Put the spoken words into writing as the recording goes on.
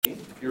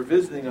If you're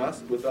visiting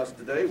us with us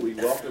today, we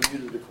welcome you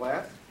to the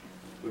class.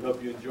 We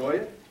hope you enjoy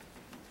it.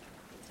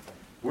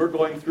 We're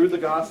going through the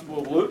Gospel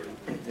of Luke,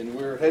 and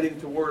we're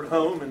heading toward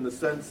home in the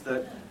sense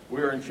that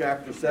we're in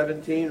chapter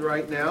 17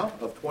 right now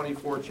of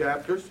 24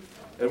 chapters,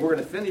 and we're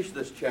going to finish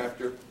this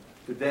chapter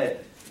today.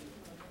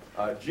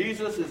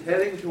 Jesus is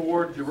heading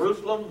toward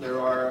Jerusalem.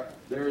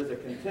 There is a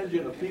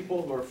contingent of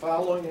people who are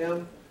following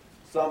him.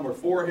 Some are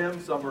for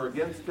him, some are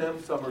against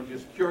him, some are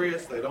just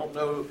curious. They don't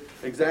know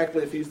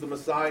exactly if he's the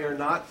Messiah or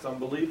not. Some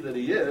believe that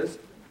he is.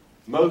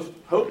 Most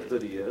hope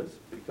that he is,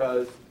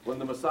 because when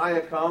the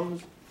Messiah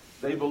comes,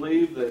 they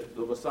believe that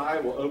the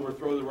Messiah will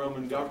overthrow the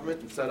Roman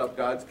government and set up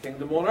God's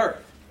kingdom on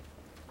earth.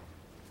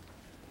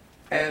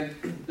 And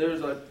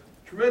there's a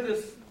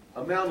tremendous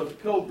amount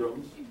of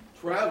pilgrims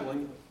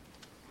traveling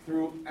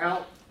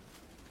throughout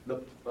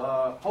the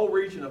whole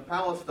region of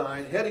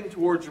Palestine, heading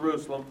toward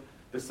Jerusalem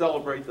to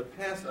celebrate the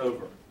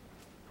Passover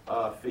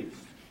feast.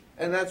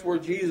 And that's where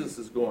Jesus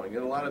is going,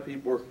 and a lot of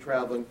people are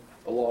traveling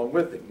along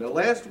with him. Now,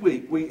 last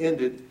week we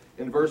ended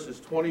in verses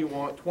 20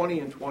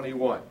 and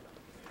 21.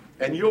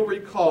 And you'll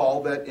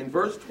recall that in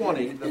verse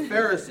 20, the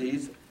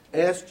Pharisees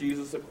asked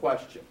Jesus a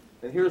question.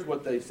 And here's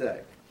what they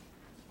say.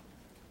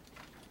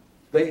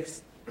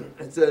 It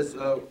says,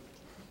 let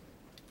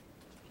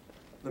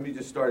me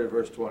just start at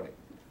verse 20.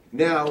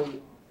 Now,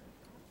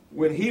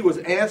 when he was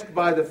asked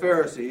by the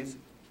Pharisees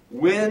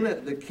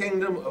when the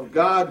kingdom of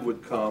God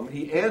would come,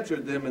 he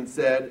answered them and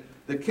said,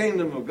 the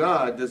kingdom of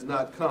God does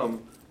not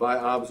come by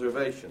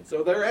observation.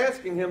 So they're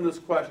asking him this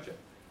question.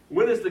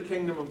 When is the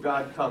kingdom of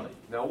God coming?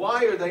 Now,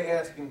 why are they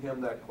asking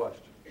him that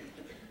question?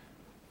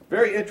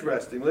 Very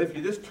interestingly, if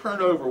you just turn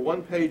over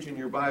one page in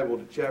your Bible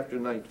to chapter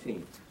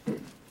 19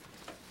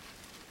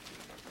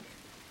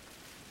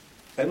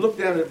 and look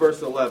down at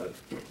verse 11,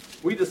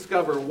 we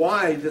discover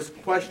why this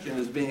question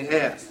is being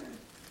asked.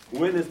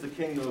 When is the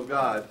kingdom of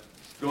God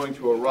going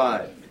to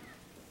arrive?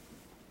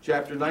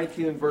 Chapter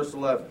 19 and verse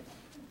 11.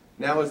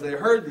 Now, as they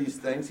heard these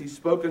things, he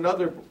spoke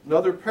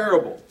another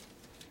parable,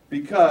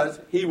 because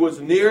he was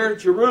near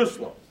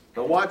Jerusalem.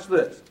 Now watch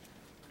this.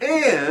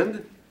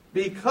 And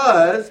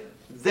because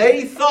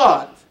they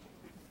thought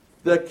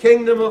the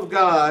kingdom of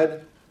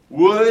God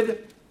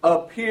would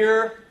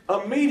appear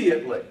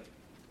immediately.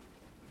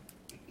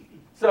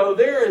 So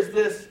there is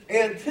this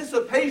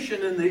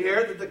anticipation in the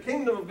air that the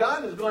kingdom of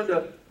God is going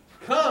to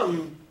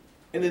come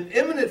in an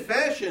imminent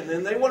fashion,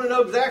 and they want to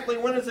know exactly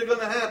when is it going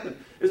to happen.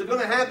 Is it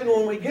going to happen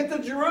when we get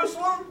to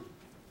Jerusalem?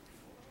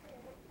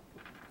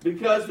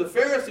 Because the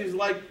Pharisees,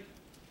 like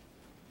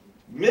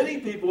many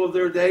people of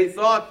their day,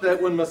 thought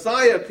that when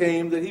Messiah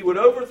came, that he would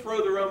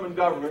overthrow the Roman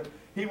government,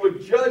 he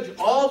would judge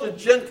all the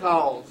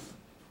Gentiles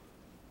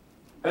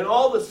and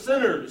all the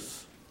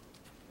sinners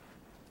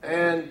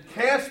and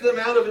cast them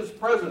out of his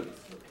presence.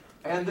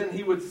 And then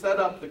he would set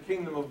up the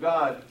kingdom of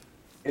God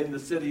in the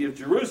city of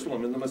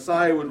Jerusalem, and the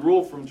Messiah would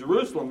rule from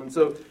Jerusalem. And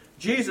so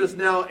Jesus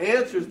now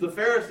answers the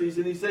Pharisees,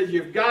 and he says,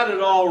 you've got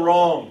it all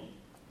wrong.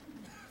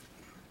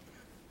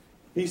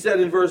 He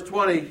said in verse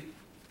 20,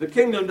 the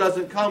kingdom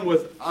doesn't come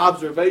with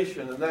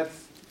observation, and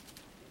that's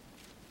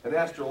an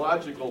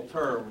astrological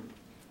term.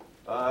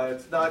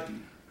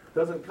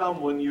 Doesn't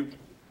come when you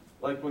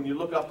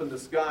look up in the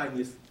sky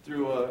and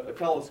through a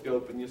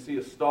telescope and you see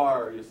a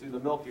star, or you see the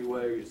Milky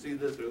Way, or you see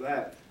this or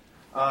that.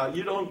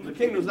 The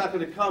kingdom's not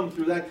going to come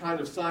through that kind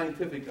of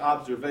scientific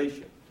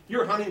observation.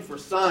 You're hunting for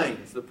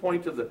signs, the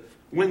point of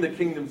when the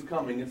kingdom's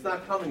coming. It's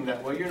not coming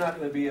that way. You're not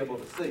going to be able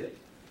to see it.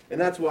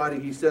 And that's why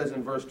he says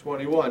in verse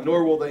 21,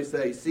 nor will they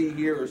say, see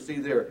here or see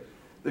there.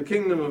 The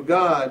kingdom of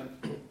God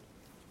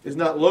is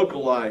not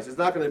localized. It's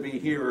not going to be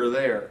here or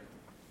there.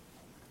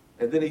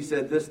 And then he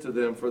said this to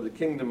them, for the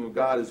kingdom of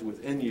God is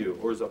within you,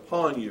 or is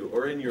upon you,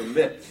 or in your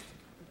midst.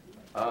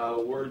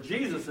 Where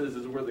Jesus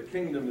is where the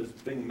kingdom is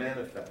being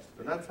manifest.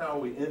 And that's how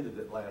we ended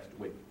it last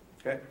week.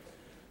 Okay?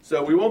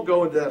 So we won't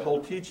go into that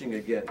whole teaching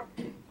again.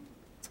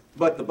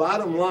 But the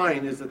bottom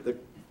line is that the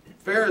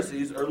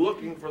Pharisees are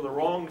looking for the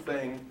wrong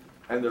thing,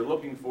 and they're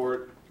looking for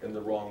it in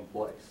the wrong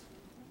place.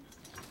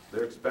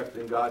 They're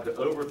expecting God to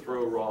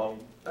overthrow wrong.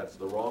 That's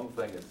the wrong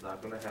thing. It's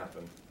not going to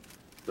happen.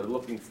 They're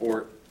looking for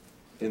it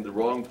in the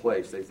wrong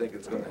place. They think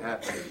it's going to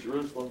happen in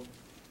Jerusalem.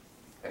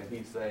 And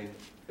he's saying,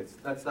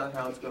 that's not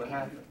how it's going to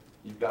happen.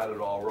 You've got it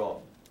all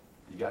wrong.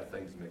 You got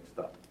things mixed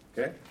up.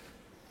 Okay?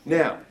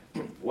 Now,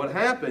 what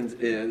happens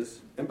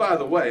is, and by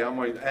the way, I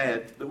might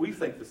add that we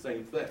think the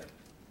same thing.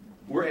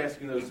 We're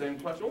asking those same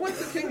questions. Well, when's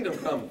the kingdom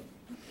coming?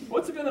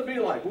 What's it going to be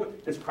like?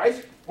 Is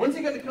Christ, when's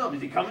he going to come?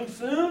 Is he coming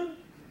soon?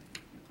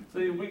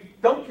 See, we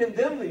don't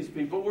condemn these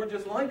people. We're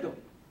just like them.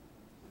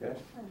 Okay?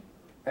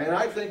 And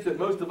I think that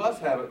most of us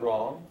have it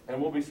wrong,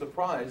 and we'll be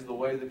surprised the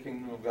way the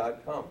kingdom of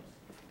God comes.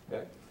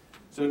 Okay?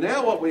 So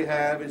now what we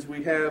have is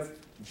we have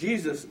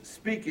Jesus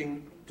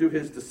speaking to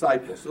his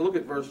disciples. So look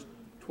at verse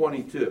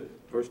 22.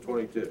 Verse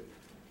 22.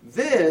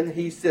 Then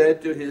he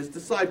said to his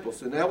disciples.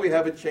 So now we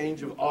have a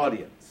change of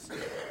audience.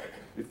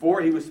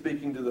 Before he was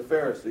speaking to the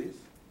Pharisees.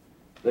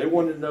 They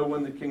wanted to know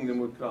when the kingdom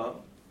would come.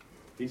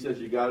 He says,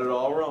 you got it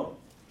all wrong.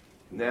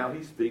 Now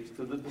he speaks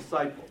to the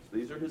disciples.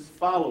 These are his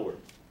followers.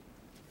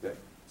 Okay.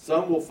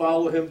 Some will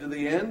follow him to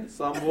the end.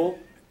 Some will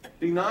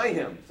deny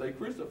him. Say,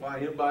 crucify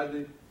him by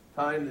the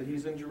time that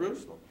he's in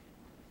Jerusalem.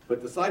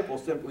 But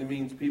disciples simply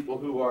means people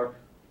who are,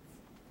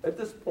 at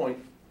this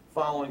point,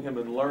 following him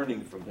and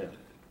learning from him.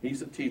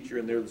 He's a teacher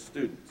and they're the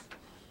students.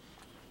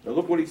 Now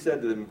look what he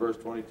said to them in verse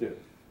 22.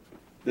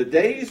 The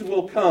days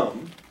will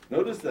come,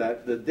 notice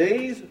that, the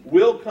days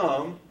will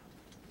come,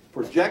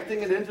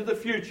 projecting it into the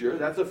future.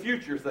 That's a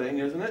future thing,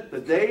 isn't it?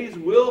 The days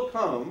will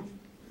come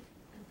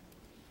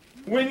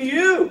when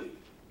you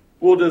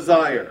will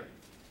desire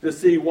to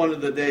see one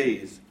of the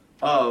days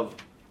of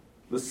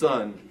the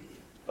Son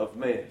of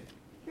Man.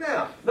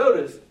 Now,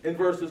 notice in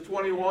verses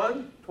 20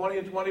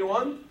 and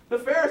 21, the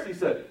Pharisee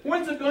said,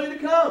 when's it going to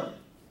come?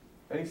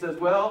 And he says,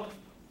 well,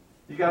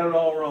 you got it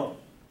all wrong.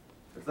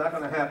 It's not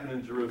going to happen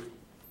in Jerusalem.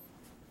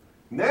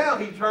 Now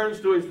he turns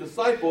to his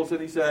disciples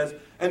and he says,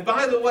 and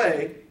by the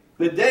way,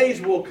 the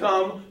days will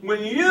come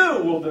when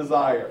you will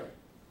desire.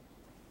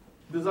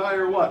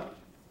 Desire what?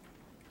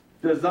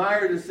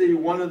 Desire to see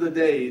one of the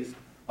days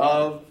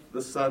of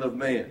the Son of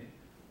Man.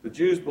 The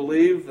Jews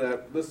believe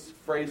that this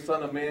phrase,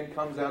 Son of Man,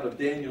 comes out of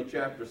Daniel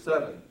chapter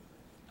 7.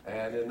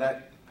 And in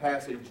that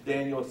passage,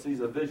 Daniel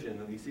sees a vision,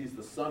 and he sees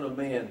the Son of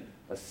Man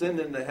ascend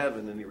into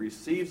heaven, and he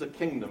receives a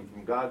kingdom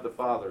from God the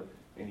Father,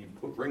 and he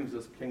brings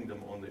this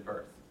kingdom on the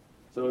earth.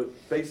 So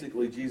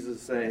basically, Jesus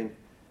is saying,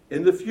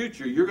 in the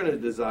future, you're going to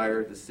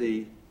desire to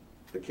see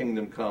the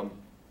kingdom come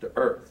to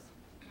earth.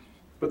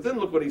 But then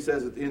look what he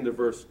says at the end of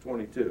verse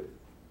 22.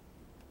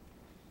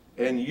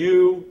 And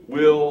you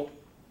will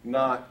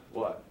not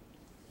what?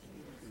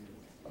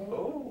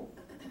 Oh,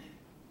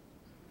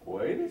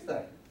 wait a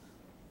second.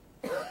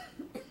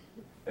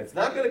 It's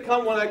not going to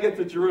come when I get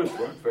to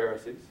Jerusalem,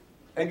 Pharisees.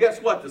 And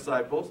guess what,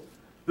 disciples?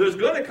 There's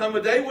going to come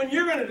a day when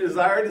you're going to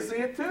desire to see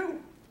it too.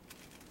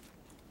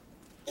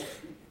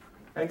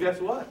 And guess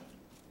what?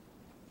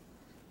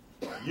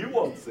 You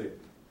won't see it.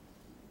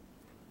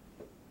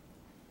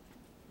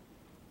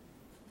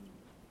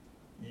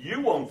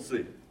 You won't see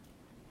it.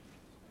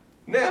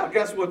 Now,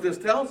 guess what this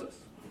tells us?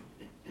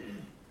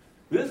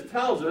 This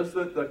tells us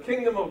that the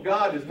kingdom of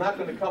God is not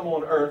going to come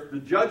on earth. The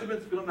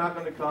judgment's not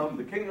going to come.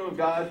 The kingdom of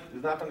God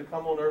is not going to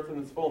come on earth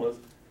in its fullness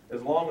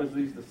as long as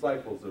these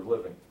disciples are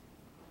living.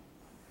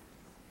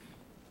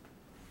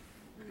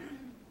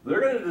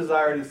 They're going to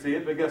desire to see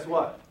it, but guess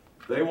what?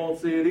 They won't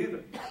see it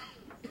either.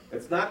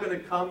 It's not going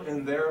to come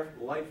in their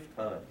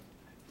lifetime.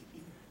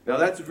 Now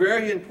that's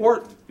very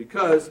important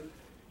because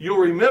you'll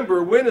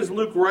remember, when is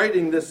Luke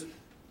writing this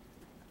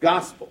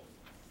gospel?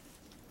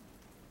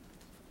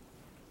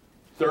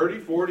 30,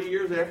 40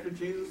 years after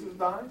Jesus has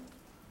died?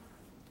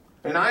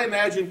 And I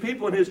imagine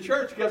people in his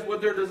church, guess what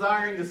they're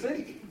desiring to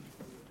see?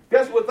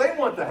 Guess what they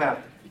want to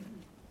happen?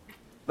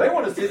 They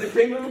want to see the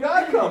kingdom of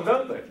God come,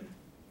 don't they?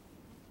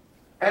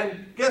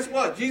 And guess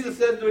what? Jesus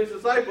said to his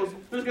disciples,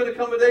 there's going to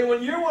come a day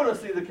when you want to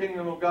see the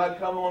kingdom of God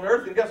come on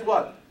earth. And guess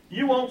what?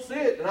 You won't see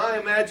it. And I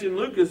imagine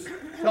Luke is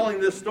telling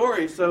this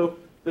story so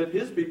that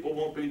his people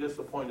won't be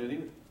disappointed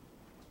either.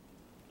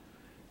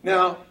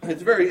 Now,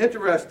 it's very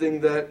interesting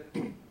that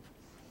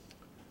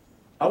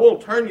I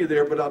won't turn you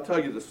there, but I'll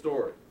tell you the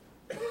story.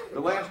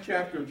 The last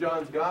chapter of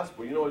John's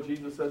Gospel, you know what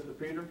Jesus says to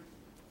Peter?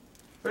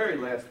 Very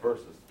last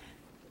verses.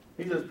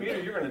 He says,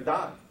 Peter, you're going to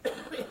die.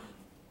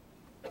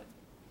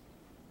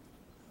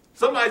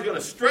 Somebody's going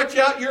to stretch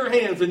out your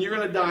hands and you're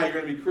going to die.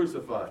 You're going to be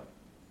crucified.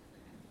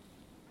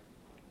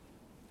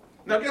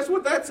 Now, guess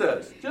what that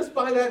says? Just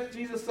by that,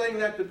 Jesus saying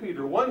that to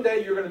Peter, one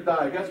day you're going to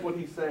die. Guess what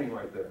he's saying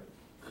right there?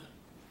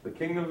 The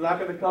kingdom's not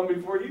going to come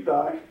before you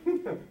die.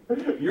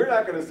 You're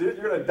not going to see it.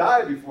 You're going to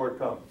die before it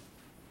comes.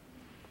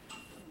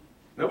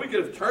 Now, we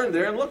could have turned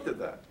there and looked at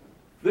that.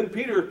 Then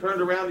Peter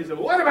turned around and he said,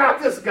 well, what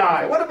about this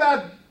guy? What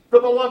about the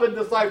beloved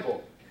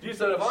disciple? Jesus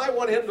said, if I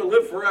want him to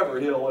live forever,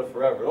 he'll live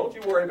forever. Don't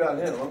you worry about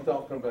him. I'm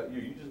talking about you.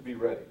 You just be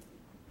ready.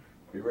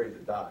 Be ready to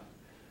die.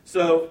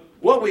 So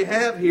what we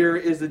have here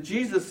is that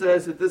Jesus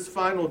says that this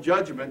final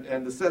judgment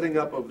and the setting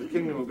up of the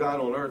kingdom of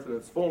God on earth in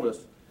its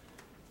fullness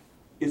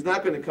is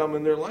not going to come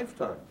in their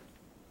lifetime.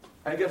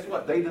 And guess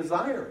what? They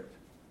desire it.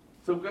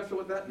 So guess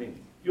what that means?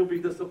 You'll be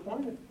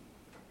disappointed.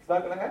 It's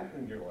not going to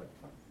happen in your lifetime.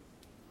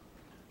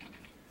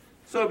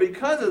 So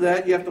because of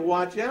that, you have to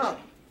watch out.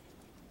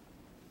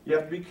 You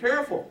have to be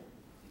careful.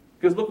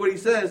 Because look what he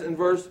says in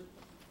verse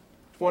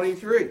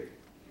 23.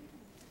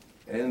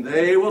 And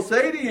they will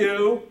say to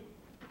you,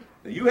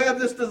 that you have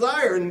this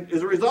desire, and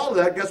as a result of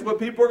that, guess what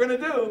people are going to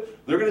do?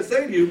 They're going to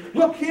say to you,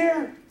 look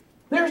here,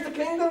 there's the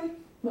kingdom.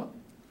 Look.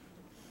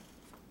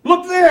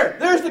 Look there,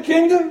 there's the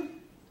kingdom.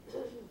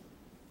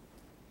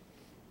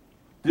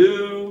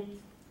 Do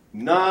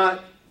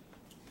not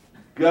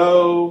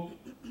go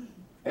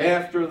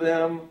after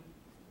them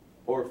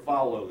or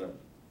follow them.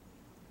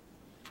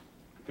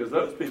 Because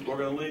those people are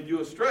going to lead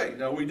you astray.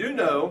 Now, we do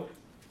know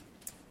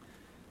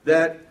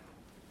that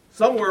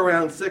somewhere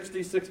around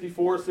 60,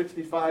 64,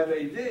 65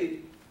 AD,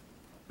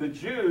 the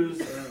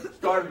Jews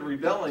started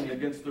rebelling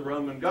against the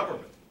Roman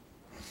government.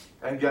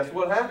 And guess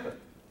what happened?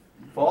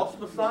 False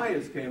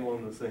messiahs came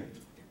on the scene.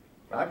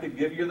 I could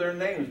give you their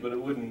names, but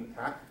it wouldn't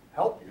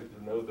help you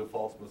to know the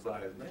false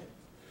Messiah's names.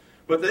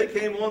 But they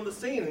came on the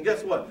scene, and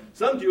guess what?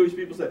 Some Jewish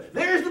people said,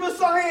 there's the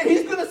Messiah,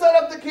 he's going to set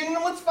up the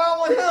kingdom, let's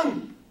follow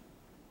him.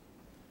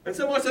 And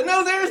someone said,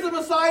 no, there's the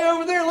Messiah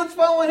over there, let's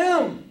follow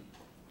him.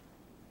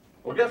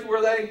 Well, guess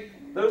where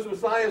those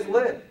Messiahs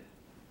led?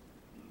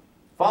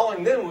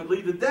 Following them would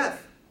lead to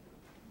death.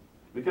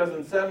 Because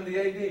in 70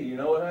 AD, you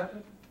know what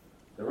happened?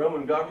 The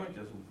Roman government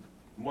just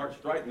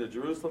marched right into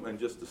Jerusalem and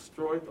just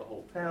destroyed the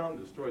whole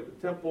town, destroyed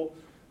the temple.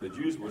 The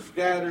Jews were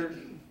scattered.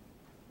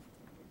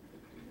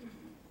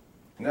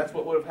 And that's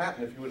what would have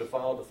happened if you would have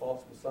followed the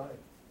false Messiah.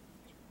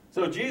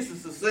 So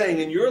Jesus is saying,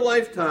 in your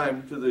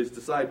lifetime to these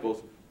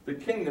disciples, the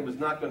kingdom is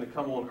not going to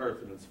come on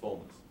earth in its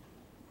fullness.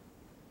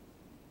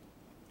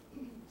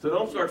 So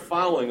don't start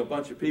following a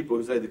bunch of people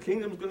who say, the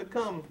kingdom's going to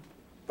come.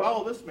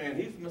 Follow this man,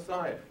 he's the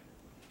Messiah.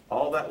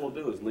 All that will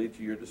do is lead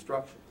to your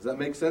destruction. Does that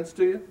make sense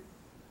to you?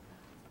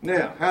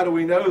 Now, how do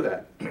we know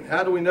that?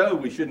 How do we know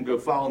we shouldn't go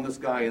following this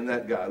guy and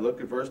that guy? Look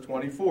at verse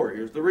 24.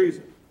 Here's the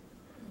reason.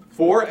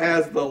 For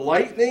as the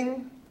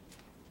lightning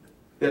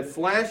that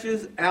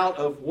flashes out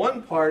of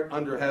one part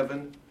under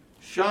heaven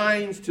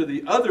shines to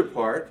the other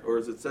part, or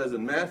as it says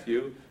in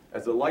Matthew,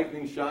 as the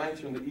lightning shines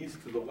from the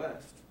east to the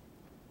west,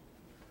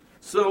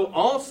 so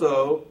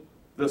also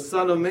the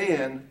Son of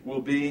Man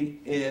will be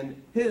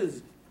in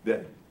his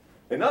day.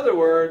 In other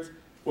words,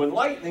 when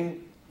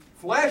lightning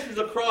flashes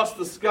across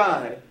the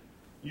sky,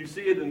 you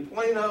see it in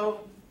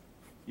Plano,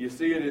 you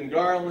see it in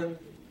Garland,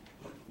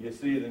 you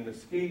see it in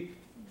Mesquite,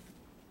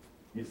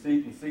 you see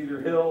it in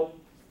Cedar Hill,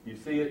 you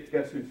see it,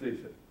 guess who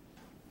sees it?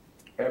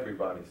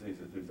 Everybody sees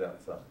it who's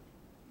outside.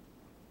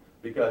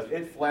 Because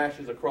it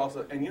flashes across,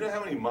 and you know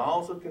how many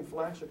miles it can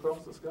flash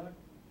across the sky?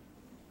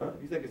 Huh?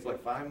 You think it's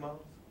like 5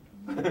 miles?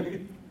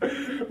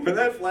 When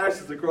that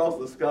flashes across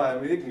the sky,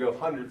 I mean, it can go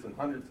hundreds and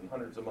hundreds and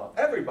hundreds of miles.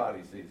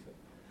 Everybody sees it.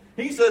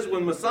 He says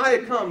when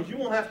Messiah comes, you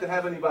won't have to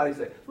have anybody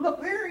say,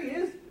 look, there he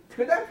is.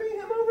 Could that be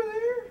him over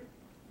there?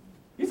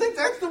 You think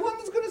that's the one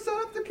that's going to set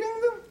up the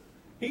kingdom?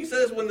 He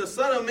says when the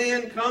Son of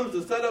Man comes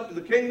to set up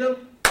the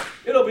kingdom,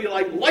 it'll be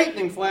like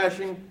lightning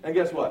flashing, and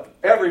guess what?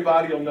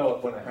 Everybody will know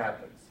it when it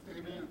happens.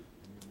 Amen.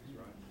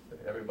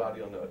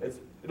 Everybody will know it.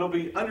 It'll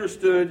be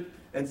understood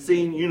and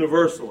seen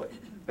universally.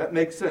 That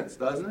makes sense,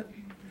 doesn't it?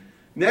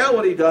 Now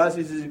what he does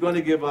is he's going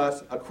to give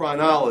us a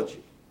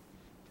chronology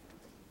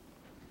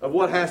of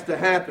what has to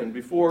happen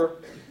before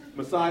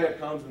Messiah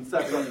comes and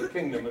sets up the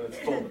kingdom in its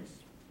fullness.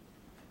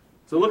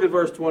 So look at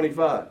verse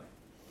 25.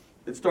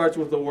 It starts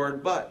with the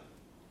word but.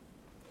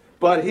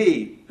 But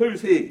he,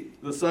 who's he?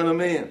 The Son of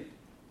Man.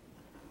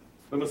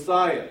 The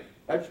Messiah.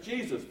 That's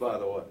Jesus, by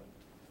the way.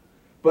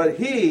 But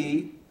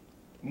he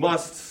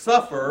must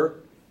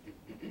suffer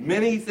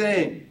many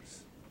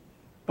things.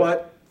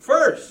 But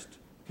first,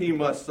 he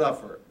must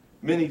suffer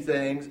many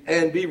things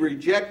and be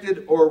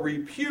rejected or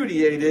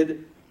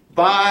repudiated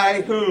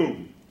by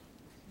whom?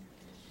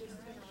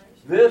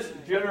 This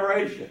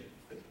generation.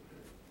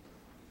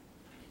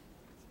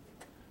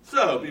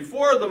 So,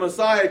 before the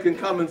Messiah can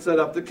come and set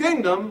up the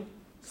kingdom,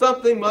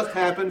 something must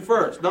happen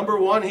first. Number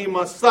one, he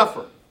must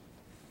suffer.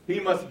 He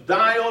must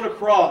die on a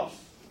cross.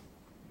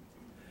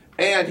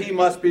 And he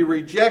must be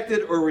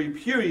rejected or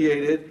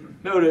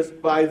repudiated, notice,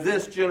 by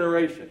this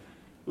generation.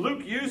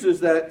 Luke uses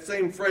that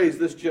same phrase,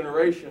 this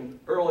generation,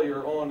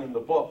 earlier on in the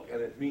book,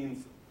 and it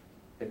means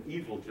an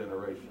evil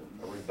generation,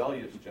 a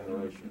rebellious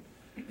generation.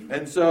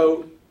 And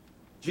so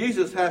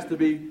Jesus has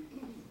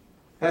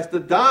to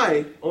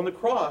die on the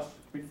cross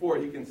before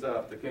he can set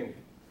up the kingdom.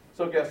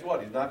 So guess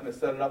what? He's not going to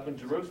set it up in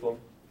Jerusalem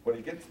when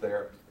he gets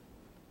there.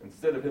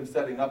 Instead of him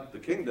setting up the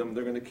kingdom,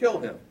 they're going to kill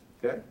him.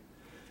 Okay?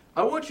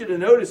 I want you to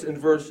notice in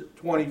verse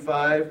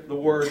 25 the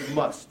word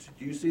must.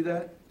 Do you see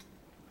that?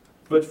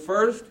 But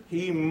first,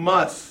 he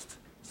must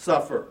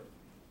suffer.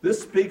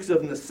 This speaks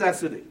of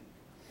necessity.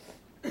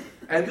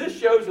 And this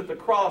shows that the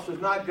cross is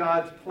not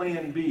God's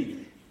plan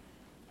B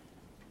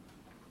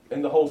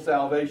in the whole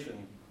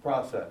salvation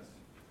process.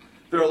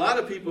 There are a lot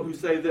of people who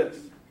say this.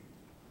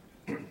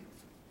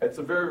 At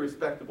some very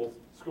respectable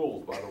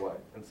schools, by the way,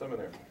 and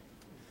seminaries.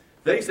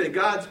 They say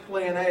God's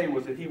plan A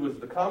was that he was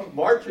to come,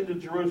 march into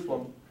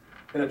Jerusalem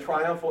in a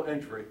triumphal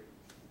entry.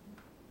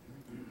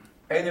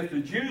 And if the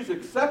Jews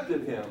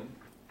accepted him,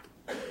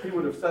 he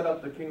would have set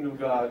up the kingdom of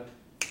God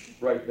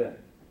right then.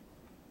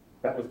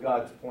 That was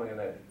God's plan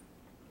A.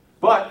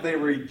 But they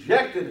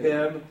rejected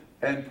him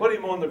and put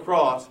him on the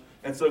cross,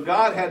 and so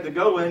God had to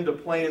go into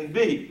plan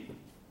B.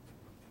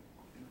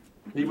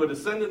 He would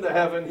ascend into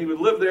heaven, he would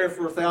live there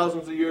for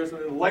thousands of years,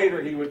 and then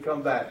later he would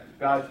come back.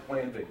 God's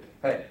plan B.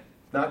 Hey,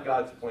 not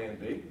God's plan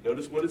B.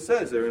 Notice what it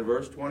says there in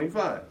verse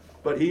 25.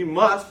 But he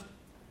what?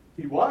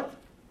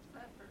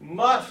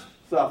 Must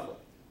suffer.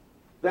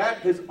 That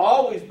has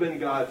always been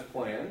God's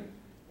plan.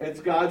 It's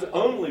God's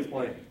only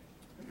plan.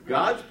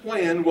 God's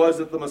plan was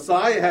that the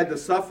Messiah had to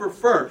suffer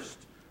first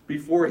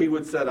before he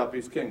would set up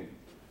his kingdom.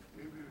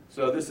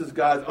 So this is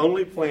God's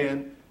only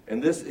plan,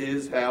 and this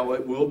is how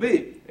it will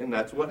be. And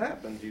that's what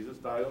happened. Jesus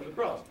died on the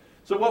cross.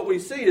 So what we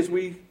see is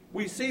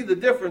we see the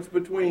difference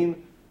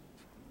between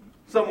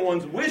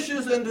someone's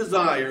wishes and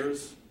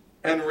desires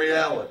and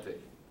reality.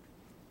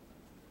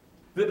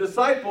 The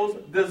disciples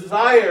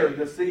desire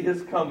to see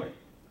his coming.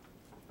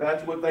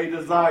 That's what they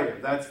desire.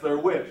 That's their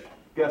wish.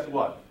 Guess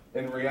what?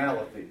 In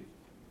reality,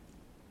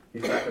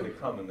 he's not going to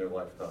come in their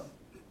lifetime.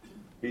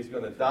 He's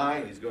going to die,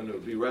 and he's going to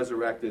be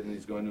resurrected, and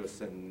he's going to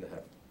ascend into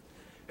heaven.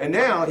 And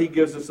now he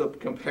gives us a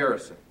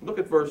comparison. Look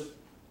at verse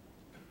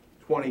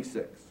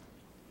 26.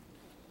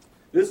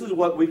 This is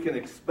what we can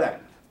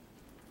expect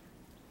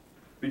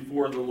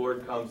before the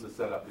Lord comes to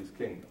set up his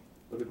kingdom.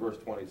 Look at verse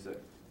 26.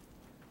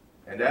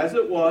 And as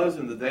it was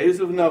in the days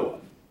of Noah,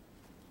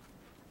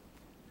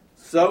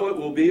 so it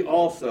will be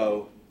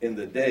also in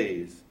the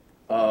days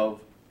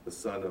of the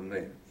Son of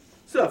Man.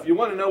 So if you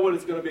want to know what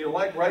it's going to be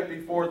like right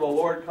before the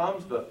Lord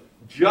comes to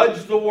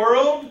judge the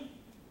world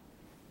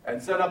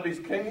and set up his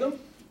kingdom,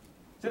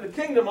 see, the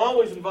kingdom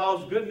always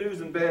involves good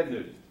news and bad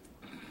news.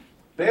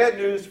 Bad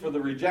news for the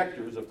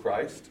rejectors of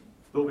Christ,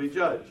 they'll be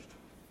judged.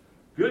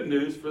 Good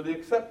news for the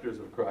acceptors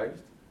of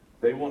Christ,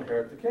 they will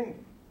inherit the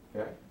kingdom.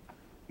 Okay?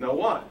 Now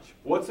watch.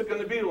 What's it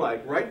going to be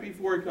like right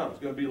before he comes?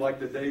 It's going to be like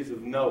the days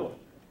of Noah.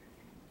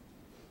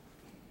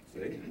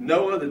 See?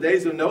 Noah, the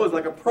days of Noah is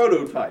like a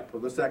prototype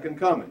of the second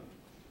coming.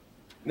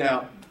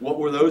 Now, what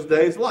were those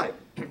days like?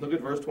 Look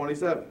at verse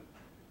 27.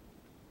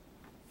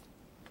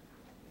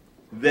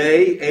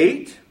 They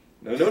ate.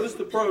 Now notice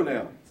the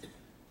pronouns.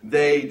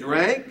 They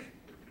drank.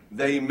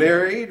 They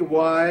married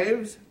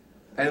wives.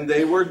 And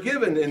they were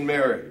given in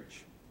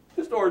marriage.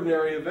 Just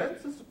ordinary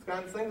events. This is the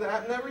kind of thing that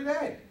happen every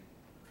day.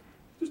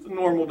 Just a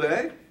normal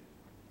day.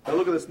 Now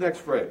look at this next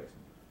phrase.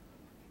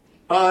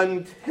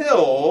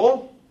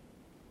 Until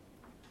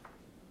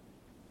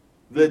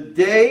the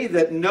day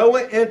that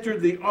Noah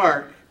entered the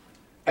ark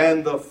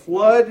and the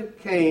flood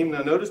came,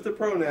 now notice the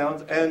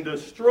pronouns, and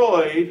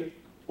destroyed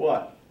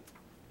what?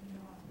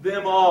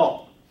 Them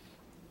all.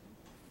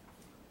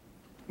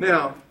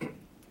 Now, a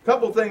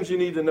couple things you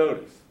need to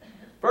notice.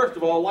 First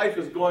of all, life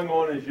is going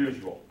on as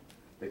usual.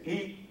 They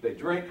eat, they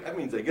drink. That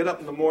means they get up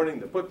in the morning,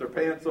 they put their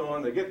pants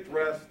on, they get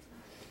dressed,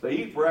 they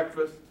eat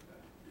breakfast,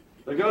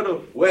 they go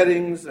to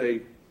weddings,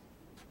 they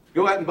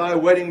go out and buy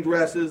wedding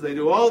dresses, they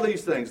do all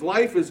these things.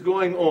 Life is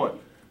going on.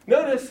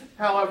 Notice,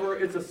 however,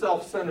 it's a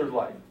self-centered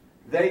life.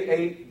 They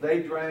ate,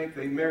 they drank,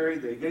 they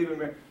married, they gave in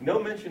marriage.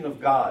 No mention of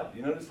God.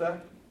 You notice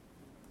that?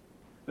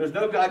 There's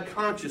no God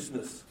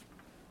consciousness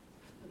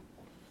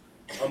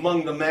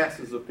among the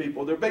masses of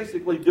people. They're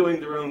basically doing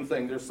their own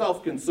thing. They're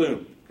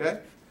self-consumed.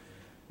 Okay?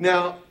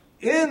 Now,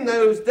 in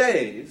those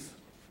days,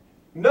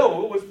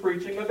 Noah was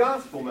preaching a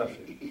gospel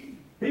message.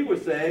 He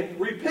was saying,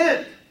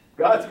 repent.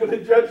 God's going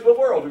to judge the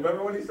world.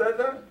 Remember when he said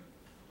that?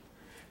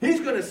 He's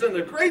going to send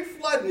a great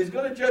flood and he's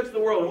going to judge the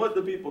world. And what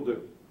did the people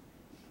do?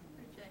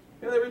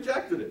 Yeah, they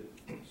rejected it.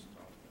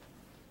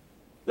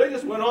 They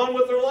just went on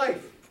with their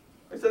life.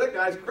 They said, that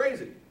guy's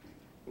crazy.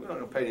 We're not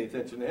going to pay any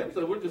attention to him.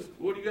 So what are you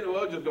going to do?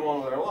 We'll just go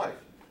on with our life.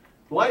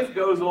 Life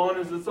goes on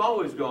as it's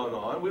always gone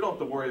on. We don't have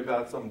to worry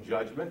about some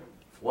judgment.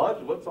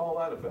 Flood? What's all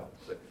that about?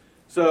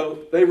 So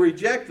they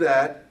reject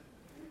that.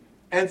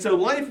 And so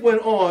life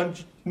went on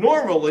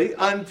normally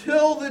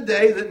until the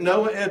day that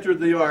Noah entered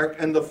the ark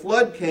and the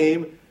flood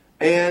came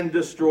and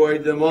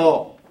destroyed them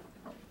all.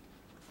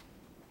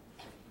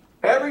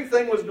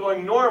 Everything was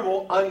going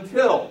normal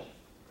until.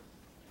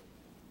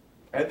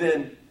 And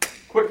then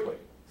quickly,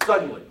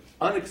 suddenly,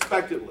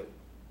 unexpectedly,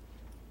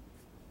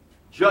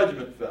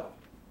 judgment fell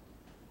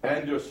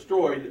and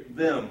destroyed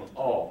them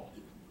all.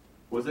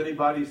 Was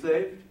anybody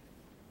saved?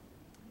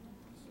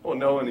 Well,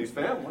 Noah and his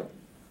family.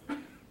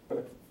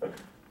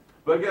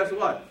 But guess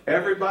what?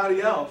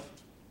 Everybody else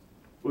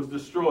was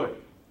destroyed,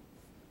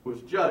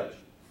 was judged.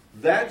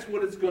 That's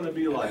what it's going to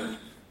be like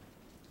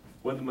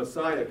when the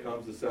Messiah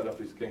comes to set up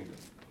his kingdom.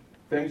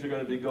 Things are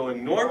going to be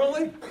going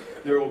normally.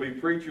 There will be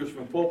preachers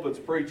from pulpits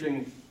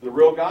preaching the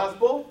real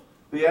gospel.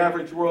 The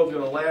average world's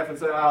going to laugh and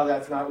say, oh,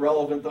 that's not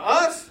relevant to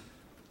us,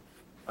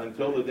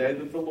 until the day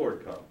that the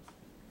Lord comes.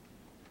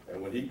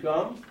 And when he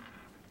comes,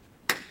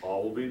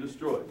 all will be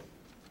destroyed.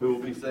 Who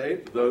will be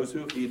saved? Those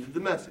who heeded the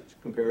message.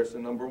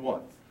 Comparison number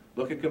 1.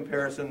 Look at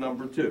comparison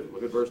number 2.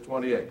 Look at verse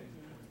 28.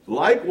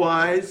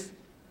 Likewise,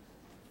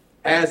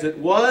 as it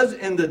was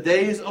in the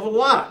days of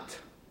Lot.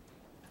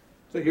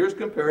 So here's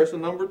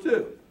comparison number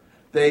 2.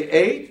 They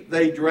ate,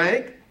 they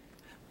drank,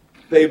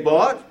 they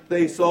bought,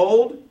 they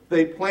sold,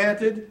 they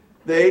planted,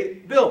 they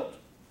built.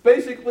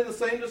 Basically the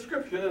same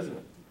description, isn't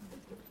it?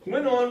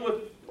 Went on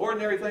with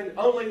ordinary things,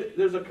 only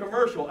there's a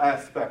commercial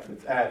aspect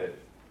that's added.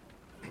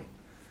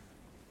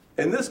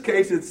 In this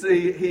case,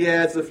 he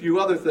adds a few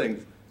other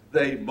things.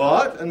 They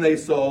bought and they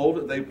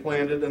sold, they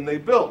planted and they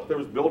built. There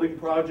was building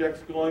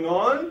projects going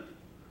on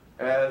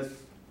as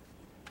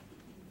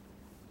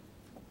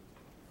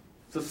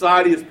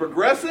society is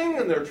progressing,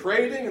 and they're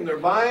trading and they're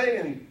buying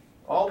and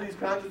all these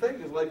kinds of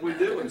things, just like we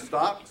do in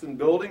stocks and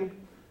building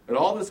and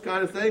all this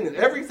kind of thing. And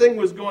everything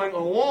was going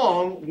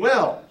along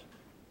well.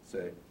 See.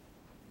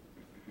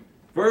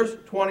 Verse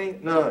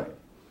 29.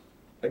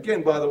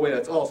 Again, by the way,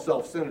 that's all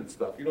self-centered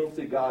stuff. You don't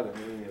see God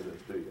in any of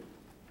this, do you?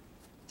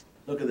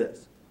 Look at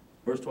this.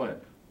 Verse 20.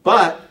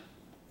 But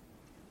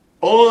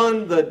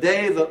on the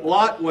day that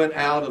Lot went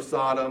out of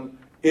Sodom,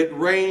 it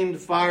rained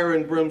fire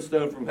and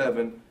brimstone from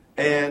heaven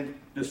and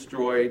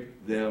destroyed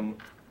them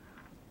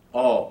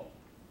all.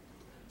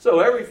 So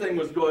everything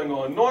was going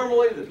on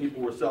normally. The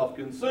people were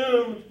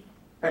self-consumed.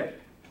 Hey,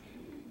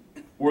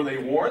 were they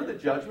warned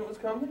that judgment was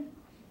coming?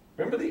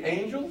 Remember the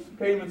angels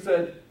came and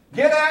said,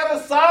 get out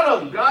of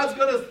Sodom. God's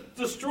going to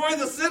destroy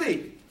the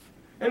city.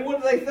 And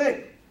what do they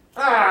think?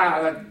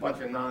 That's a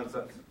bunch of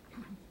nonsense.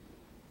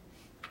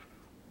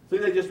 See,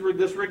 they just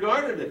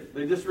disregarded it.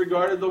 They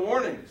disregarded the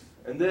warnings.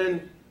 And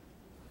then,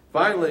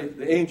 finally,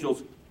 the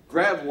angels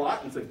grabbed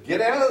Lot and said,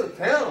 get out of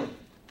the town.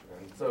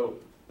 And so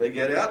they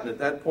get out, and at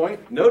that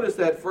point, notice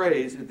that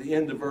phrase at the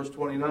end of verse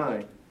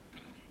 29,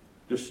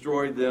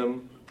 destroyed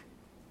them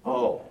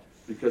all,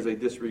 because they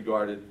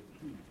disregarded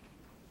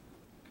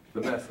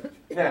the message.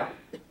 Now,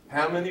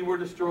 how many were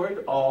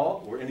destroyed?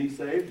 All. Were any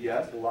saved?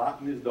 Yes. Lot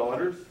and his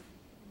daughters.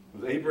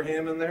 Was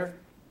Abraham in there?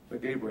 I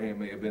think Abraham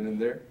may have been in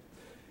there.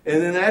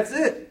 And then that's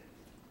it.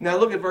 Now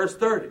look at verse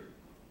 30.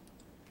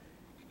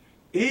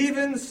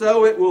 Even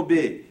so it will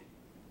be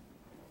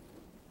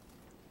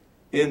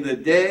in the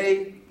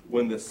day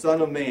when the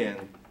Son of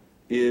Man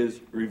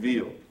is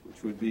revealed,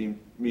 which would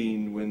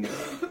mean when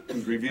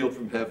he's revealed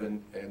from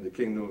heaven and the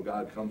kingdom of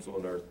God comes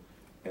on earth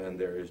and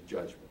there is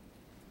judgment.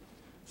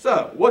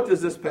 So, what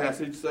does this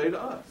passage say to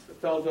us?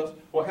 It tells us,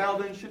 well, how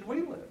then should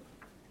we live?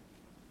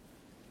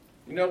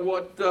 You know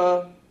what?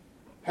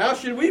 How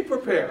should we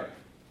prepare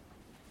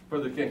for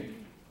the kingdom?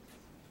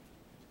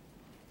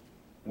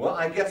 Well,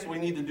 I guess we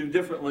need to do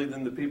differently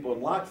than the people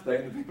in Lot's day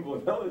and the people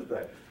in Noah's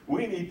day.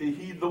 We need to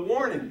heed the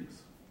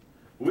warnings.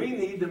 We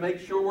need to make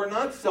sure we're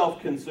not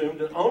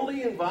self-consumed and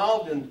only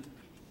involved in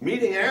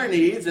meeting our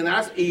needs and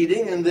us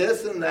eating and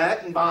this and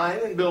that and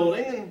buying and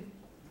building.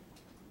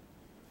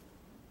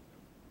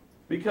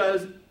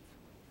 Because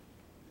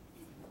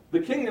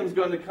the kingdom's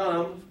going to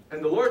come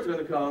and the Lord's going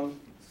to come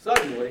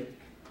suddenly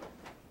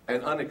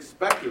and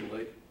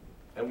unexpectedly,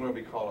 and we're going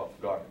to be caught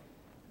off guard.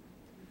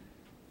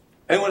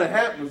 And when it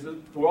happens,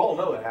 we all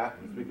know it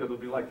happens because it'll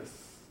be like this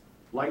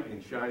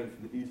lightning shining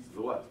from the east to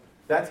the west.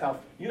 That's how,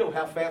 you know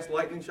how fast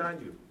lightning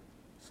shines? You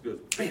just goes,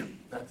 bam,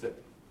 that's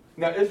it.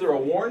 Now, is there a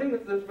warning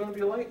that there's going to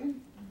be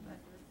lightning?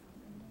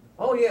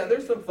 Oh, yeah,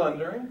 there's some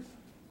thunderings.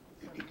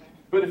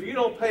 But if you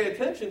don't pay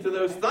attention to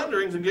those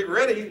thunderings and get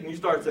ready, and you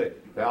start saying,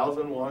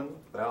 1,001,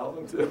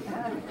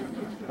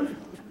 1,002.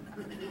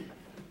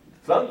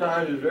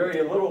 Sometimes there's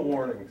very little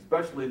warning,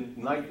 especially at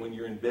night when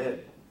you're in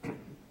bed.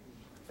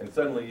 And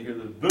suddenly you hear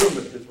this boom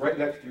and it's right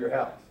next to your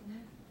house.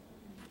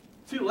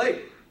 Too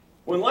late.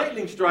 When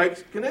lightning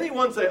strikes, can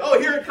anyone say, oh,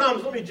 here it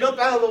comes, let me jump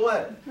out of the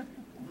way?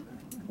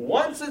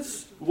 Once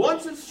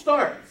it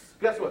starts,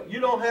 guess what? You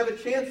don't have a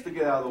chance to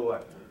get out of the way.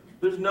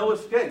 There's no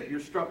escape. You're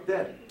struck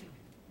dead.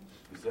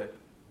 You see?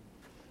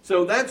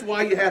 So that's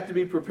why you have to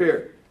be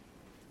prepared.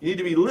 You need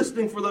to be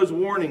listening for those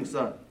warning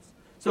signs.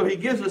 So he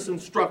gives us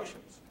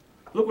instructions.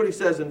 Look what he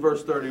says in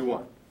verse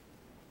 31.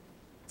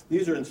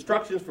 These are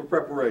instructions for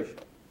preparation.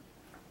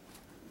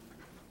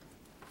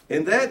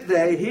 In that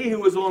day, he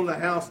who is on the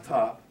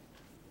housetop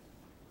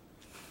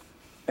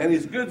and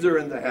his goods are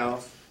in the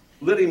house,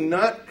 let him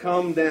not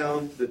come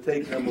down to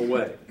take them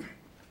away.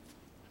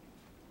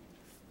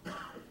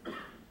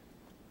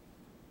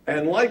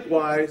 And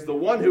likewise, the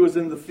one who is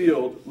in the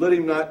field, let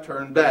him not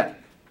turn back.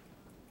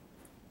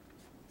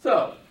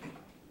 So,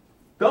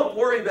 don't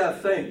worry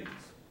about things.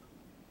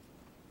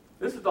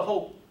 This is the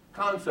whole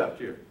concept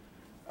here.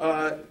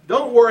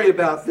 Don't worry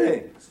about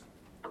things.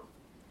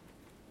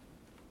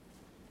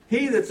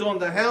 He that's on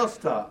the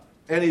housetop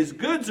and his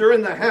goods are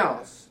in the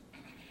house,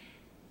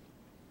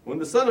 when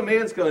the Son of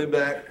Man's coming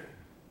back,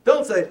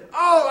 don't say,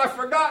 oh, I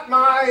forgot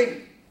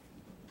my...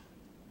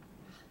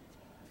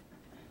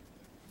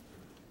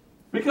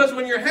 Because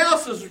when your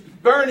house is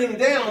burning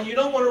down, you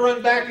don't want to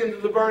run back into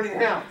the burning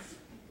house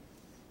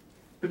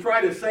to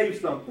try to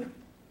save something.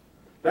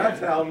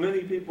 That's how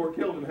many people are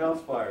killed in house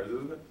fires,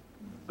 isn't it?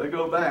 They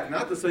go back,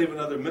 not to save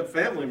another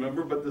family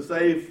member, but to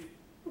save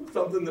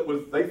something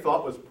that they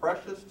thought was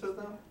precious to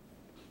them.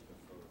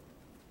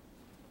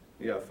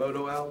 Yeah, a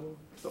photo album,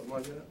 something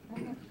like that.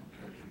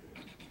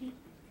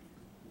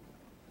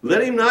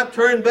 Let him not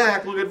turn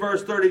back. Look at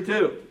verse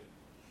 32.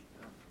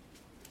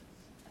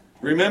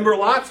 Remember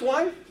Lot's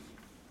wife?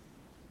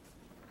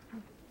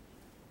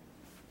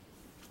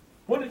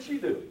 What did she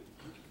do?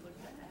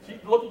 She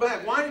looked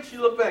back. Why did she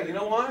look back? You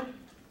know why?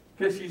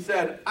 Because she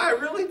said, I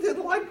really did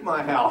like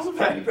my house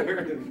back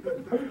there.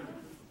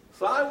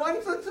 So I went,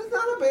 it's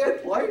not a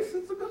bad place.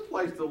 It's a good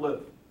place to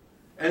live.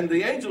 And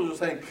the angels were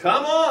saying,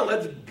 come on,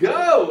 let's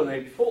go. And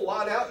they pull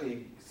Lot out and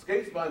he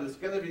escapes by the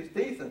skin of his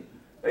teeth. And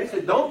they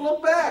said, don't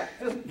look back.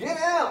 Just get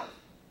out.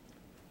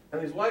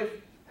 And his wife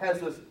has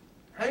this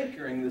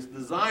hankering, this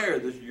desire,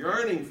 this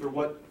yearning for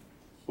what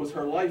was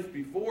her life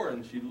before.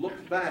 And she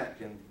looks back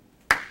and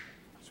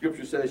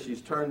Scripture says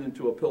she's turned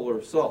into a pillar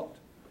of salt.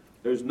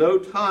 There's no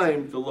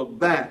time to look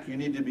back. You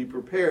need to be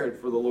prepared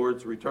for the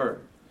Lord's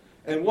return.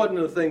 And one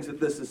of the things that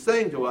this is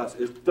saying to us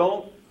is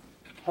don't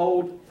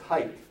hold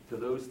tight to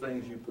those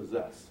things you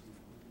possess.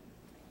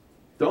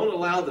 Don't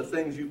allow the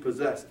things you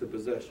possess to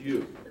possess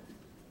you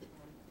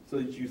so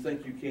that you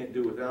think you can't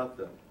do without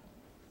them.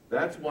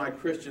 That's why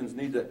Christians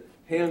need to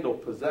handle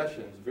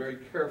possessions very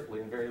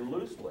carefully and very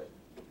loosely.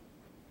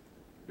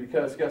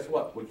 Because guess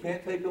what? We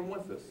can't take them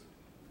with us.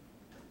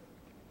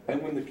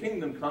 And when the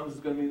kingdom comes,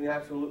 it's going to mean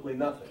absolutely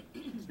nothing.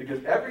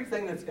 Because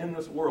everything that's in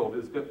this world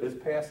is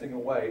passing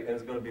away and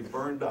is going to be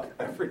burned up.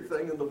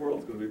 Everything in the world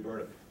is going to be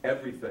burned up.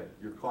 Everything.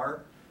 Your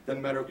car,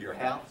 doesn't matter, your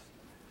house,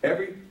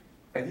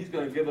 and he's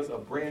going to give us a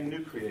brand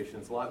new creation.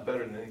 It's a lot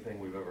better than anything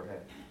we've ever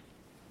had.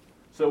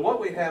 So what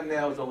we have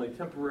now is only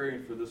temporary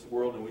for this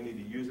world, and we need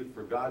to use it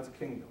for God's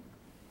kingdom.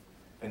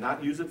 And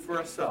not use it for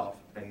ourselves,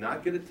 and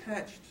not get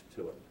attached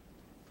to it.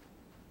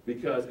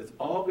 Because it's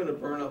all going to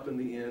burn up in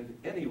the end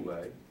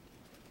anyway,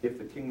 if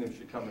the kingdom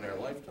should come in our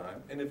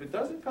lifetime. And if it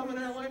doesn't come in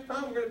our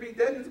lifetime, we're going to be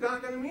dead, and it's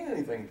not going to mean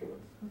anything to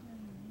us.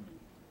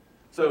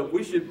 So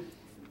we should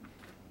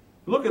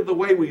look at the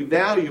way we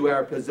value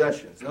our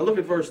possessions. Now look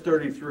at verse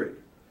 33.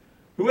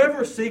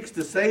 Whoever seeks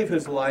to save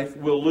his life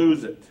will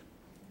lose it.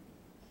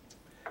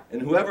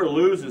 And whoever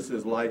loses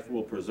his life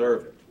will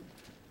preserve it.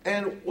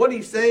 And what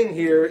he's saying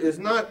here is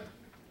not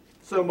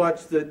so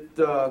much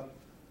that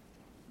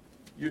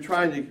you're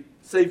trying to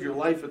save your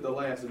life at the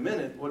last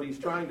minute. What he's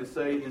trying to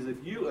say is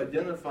if you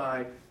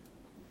identify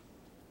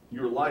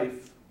your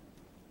life,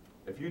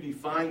 if you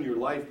define your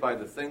life by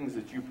the things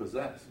that you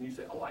possess, and you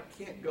say, oh, I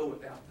can't go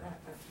without that.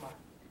 That's my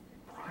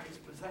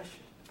prized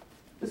possession.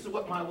 This is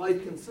what my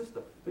life consists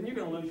of. Then you're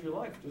going to lose your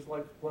life, just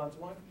like Lot's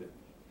wife did.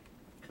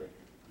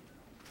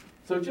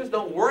 So just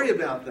don't worry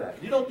about that.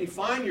 You don't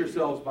define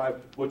yourselves by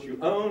what you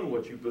own,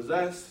 what you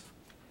possess,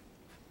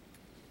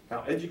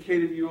 how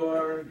educated you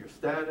are, your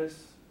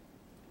status.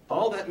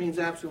 All that means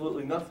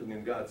absolutely nothing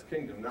in God's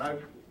kingdom. Now, I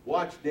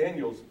watched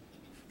Daniel's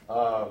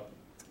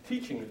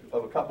teaching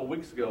of a couple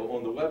weeks ago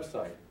on the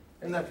website,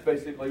 and that's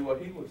basically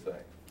what he was saying.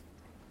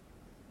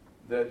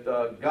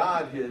 That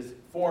God is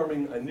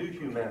forming a new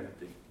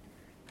humanity.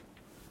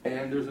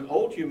 And there's an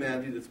old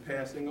humanity that's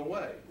passing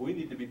away. We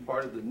need to be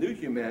part of the new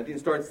humanity and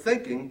start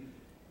thinking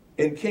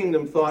in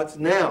kingdom thoughts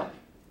now,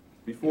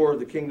 before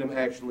the kingdom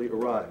actually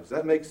arrives.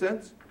 That makes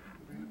sense?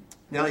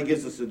 Now he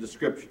gives us a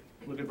description.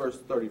 Look at verse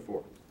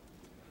 34.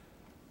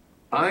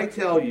 I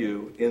tell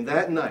you, in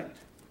that night,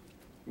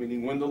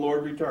 meaning when the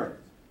Lord returns.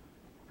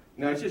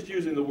 Now it's just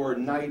using the word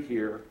night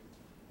here,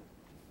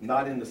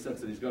 not in the sense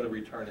that he's going to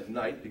return at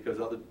night,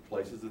 because other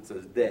places it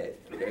says day.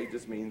 Okay? It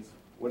just means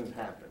when it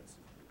happens.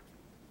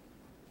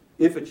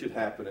 If it should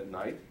happen at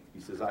night,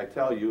 he says, I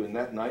tell you, in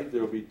that night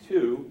there will be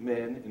two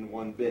men in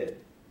one bed.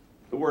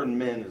 The word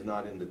men is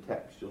not in the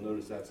text. You'll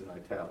notice that's in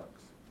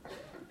italics.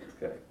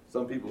 Okay.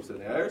 Some people say,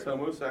 there's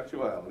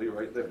homosexuality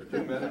right there.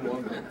 Two men in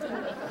one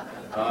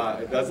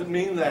bed. It doesn't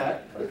mean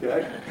that,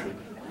 okay?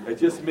 It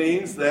just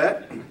means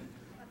that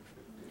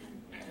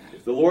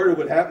if the Lord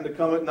would happen to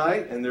come at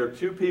night and there are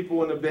two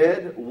people in a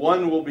bed,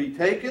 one will be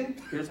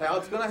taken. Here's how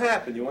it's going to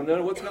happen. You want to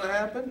know what's going to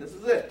happen? This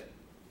is it.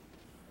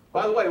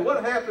 By the way,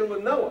 what happened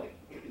with Noah?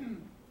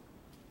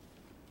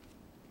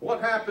 What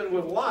happened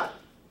with Lot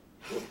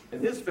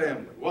and his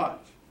family?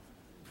 Watch.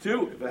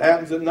 Two, if it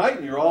happens at night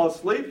and you're all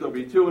asleep, there'll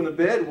be two in the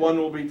bed. One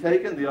will be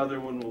taken, the other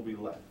one will be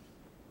left.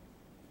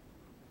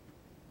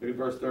 Look at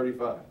verse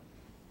 35.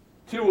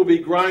 Two will be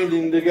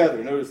grinding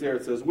together. Notice there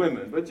it says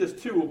women, but just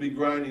two will be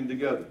grinding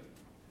together.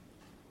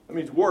 That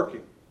means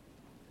working.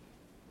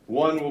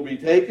 One will be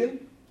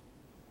taken,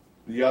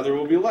 the other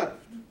will be left.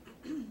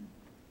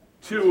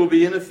 Two will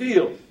be in a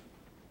field.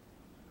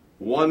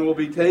 One will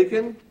be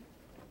taken,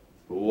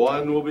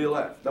 one will be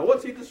left. Now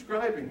what's he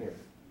describing here?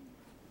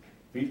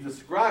 He's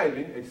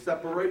describing a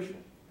separation.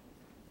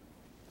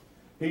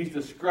 He's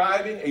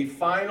describing a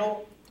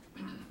final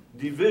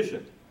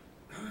division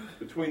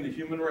between the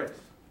human race.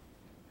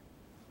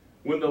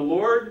 When the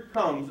Lord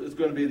comes, it's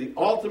going to be the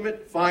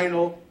ultimate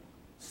final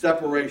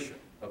separation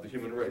of the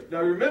human race.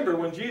 Now remember,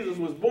 when Jesus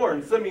was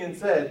born, Simeon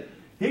said,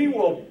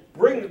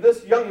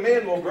 this young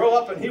man will grow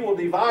up and he will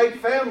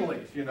divide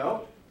families,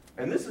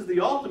 And this is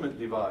the ultimate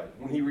divide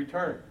when he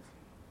returns.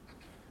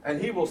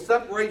 And he will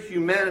separate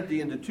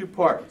humanity into two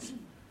parts.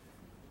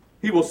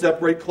 He will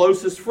separate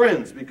closest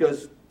friends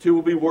because two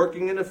will be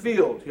working in a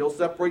field. He'll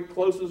separate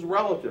closest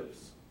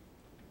relatives,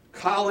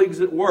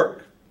 colleagues at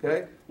work.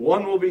 Okay?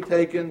 One will be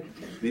taken,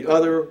 the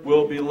other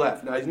will be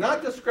left. Now, he's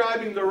not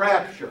describing the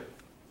rapture.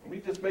 Let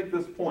me just make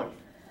this point.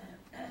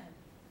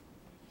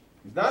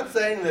 He's not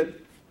saying that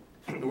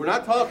we're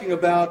not talking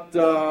about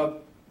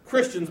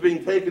Christians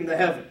being taken to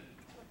heaven.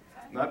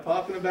 I'm not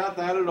talking about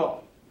that at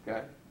all.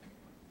 Okay?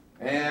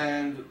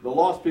 And the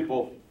lost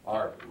people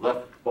are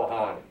left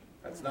behind.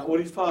 That's not what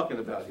he's talking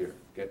about here.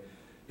 Okay?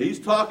 He's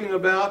talking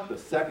about the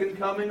second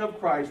coming of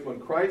Christ, when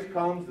Christ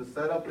comes to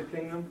set up the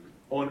kingdom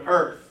on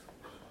earth,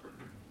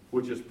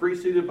 which is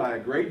preceded by a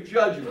great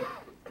judgment.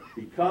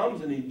 He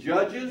comes and he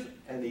judges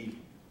and he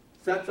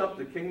sets up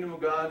the kingdom of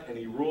God and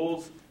he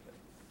rules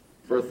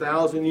for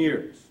 1,000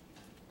 years.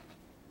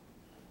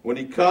 When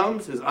he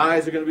comes, his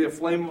eyes are going to be a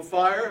flame of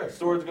fire. A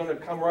sword's going to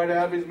come right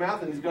out of his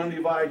mouth, and he's going to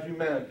divide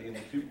humanity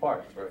into two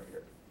parts right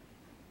here.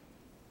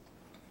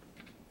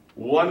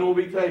 One will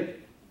be taken.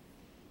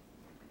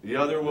 The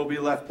other will be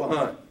left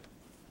behind.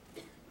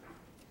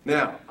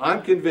 Now,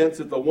 I'm convinced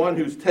that the one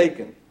who's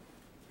taken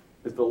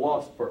is the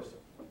lost person,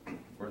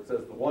 where it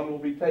says the one will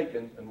be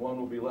taken and one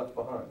will be left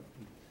behind.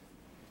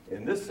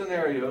 In this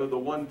scenario, the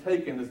one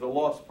taken is the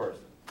lost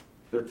person.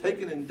 They're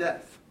taken in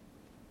death.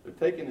 They're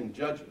taken in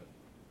judgment.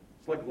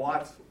 It's like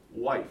Lot's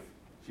wife.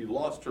 She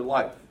lost her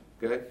life.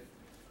 Okay?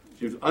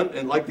 She was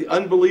and like the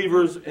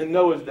unbelievers in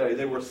Noah's day,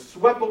 they were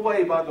swept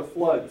away by the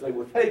floods. They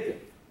were taken.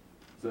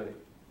 See?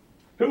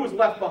 Who was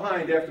left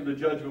behind after the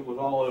judgment was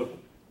all over?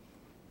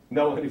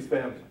 Noah and his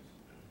family.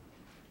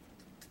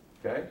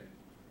 Okay?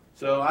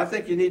 So I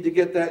think you need to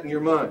get that in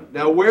your mind.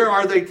 Now, where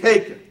are they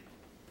taken?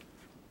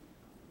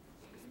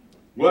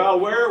 Well,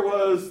 where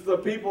was the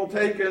people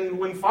taken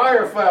when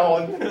fire fell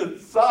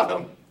in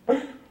Sodom?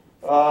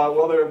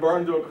 Well, they were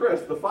burned to a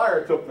crisp. The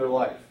fire took their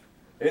life.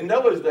 In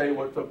Noah's day,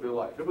 what took their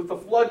life? It was the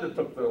flood that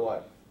took their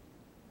life.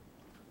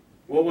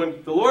 Well,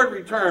 when the Lord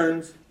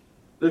returns,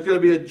 there's going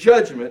to be a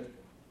judgment,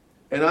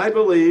 and I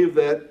believe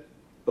that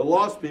the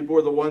lost people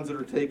are the ones that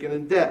are taken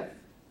in death.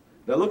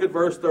 Now look at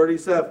verse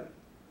 37.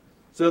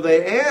 So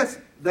they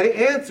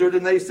answered,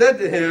 and they said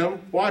to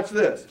him, watch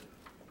this,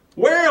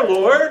 "Where,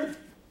 Lord?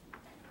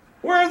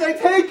 Where are they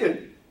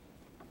taken?"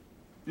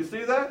 You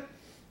see that?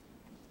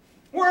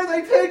 Where are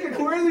they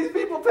taken? Where are these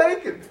people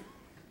taken?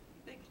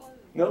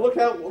 Now look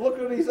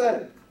what he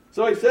said.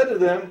 So he said to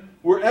them,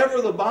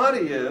 "Wherever the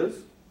body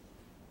is,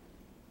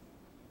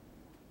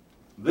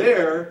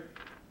 there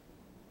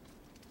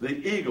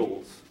the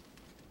eagles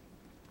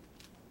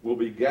will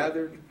be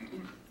gathered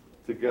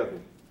together."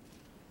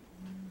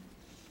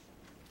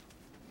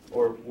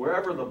 Or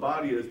wherever the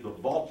body is, the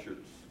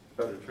vultures,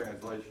 better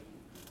translation,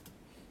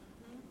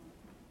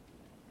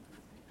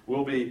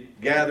 will be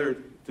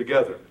gathered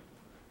together.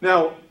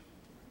 Now,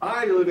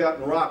 I live out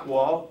in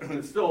Rockwall, and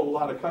there's still a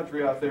lot of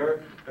country out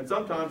there, and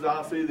sometimes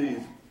I'll see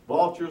these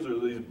vultures or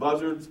these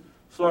buzzards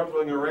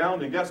circling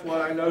around, and guess what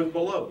I know is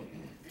below?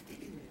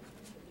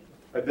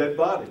 A dead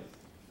body.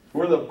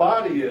 Where the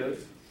body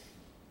is,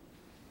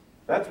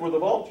 that's where the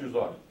vultures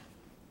are.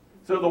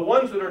 So the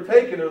ones that are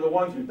taken are the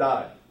ones who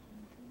died.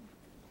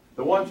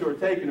 The ones who are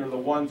taken are the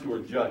ones who are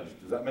judged.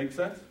 Does that make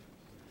sense?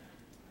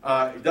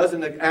 It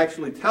doesn't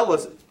actually tell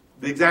us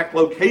the exact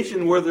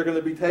location where they're going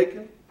to be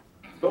taken.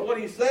 But what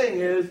he's saying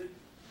is,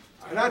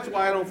 and that's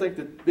why I don't think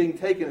that being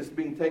taken is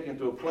being taken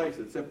to a place.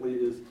 It simply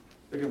is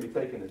they're going to be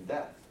taken in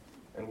death.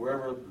 And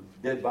wherever the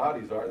dead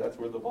bodies are, that's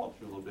where the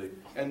vultures will be.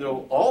 And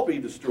they'll all be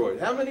destroyed.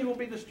 How many will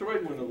be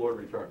destroyed when the Lord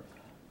returns?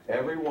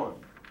 Everyone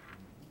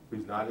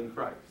who's not in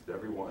Christ.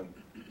 Everyone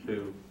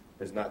who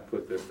has not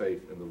put their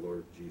faith in the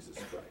Lord Jesus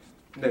Christ.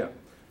 Now,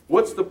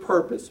 what's the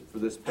purpose for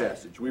this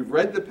passage? We've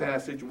read the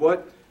passage.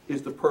 What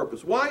is the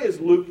purpose? Why is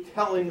Luke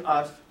telling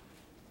us,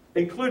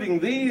 including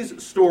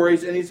these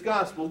stories in his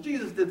gospel?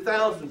 Jesus did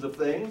thousands of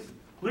things.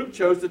 Luke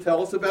chose to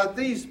tell us about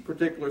these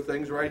particular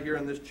things right here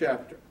in this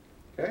chapter.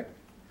 Okay?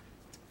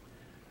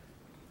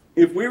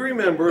 If we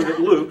remember that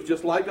Luke,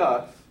 just like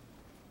us,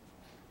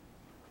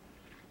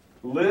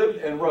 lived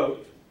and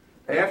wrote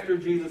after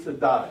Jesus had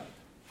died.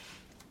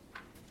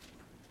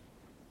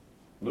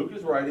 Luke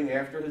is writing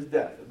after his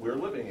death. We're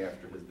living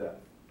after his death,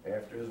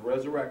 after his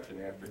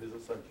resurrection, after his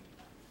ascension.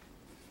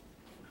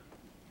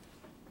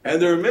 And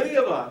there are many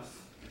of us,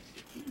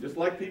 just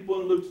like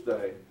people in Luke's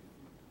day,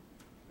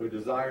 who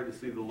desire to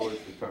see the Lord's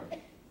return.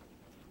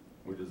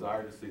 We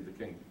desire to see the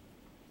kingdom.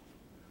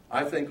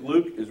 I think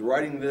Luke is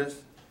writing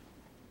this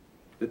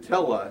to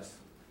tell us,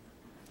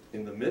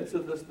 in the midst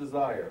of this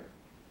desire,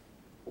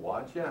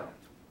 watch out.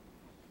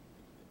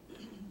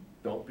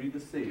 Don't be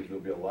deceived.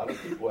 There'll be a lot of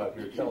people out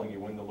here telling you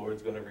when the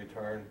Lord's going to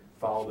return.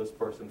 Follow this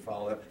person,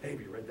 follow that. Hey,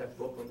 have you read that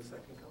book on the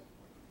second coming?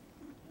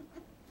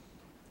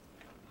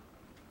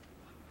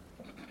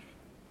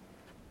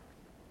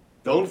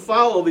 Don't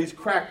follow these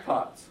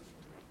crackpots.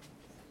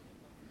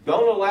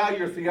 Don't allow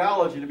your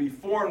theology to be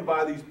formed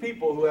by these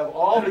people who have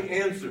all the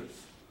answers.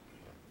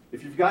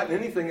 If you've gotten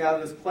anything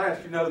out of this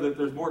class, you know that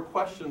there's more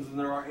questions than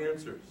there are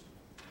answers.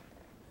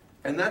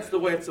 And that's the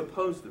way it's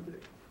supposed to be.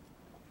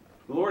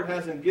 The Lord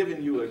hasn't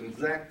given you an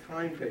exact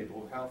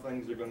timetable of how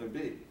things are going to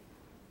be.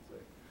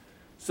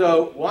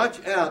 So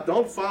watch out.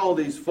 Don't follow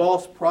these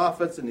false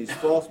prophets and these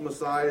false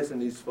messiahs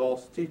and these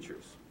false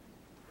teachers.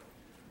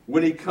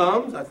 When he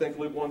comes, I think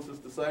Luke wants us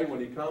to say, when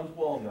he comes,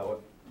 we'll all know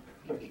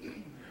it.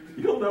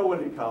 You'll know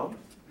when he comes.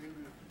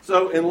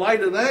 So in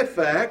light of that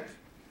fact,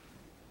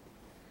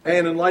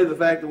 and in light of the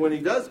fact that when he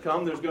does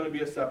come, there's going to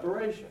be a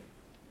separation.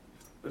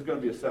 There's going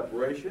to be a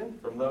separation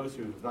from those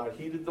who have not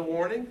heeded the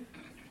warning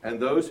and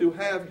those who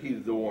have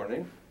heeded the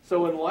warning.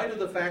 So in light of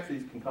the fact that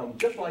he can come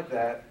just like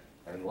that,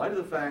 and in light of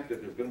the fact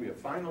that there's going to be a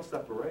final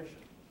separation,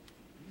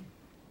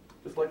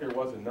 just like there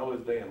was in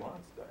Noah's day and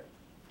Lot's day,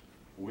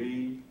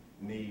 we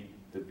need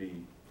to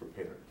be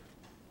prepared.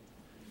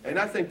 And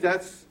I think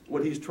that's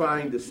what he's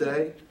trying to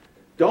say.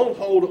 Don't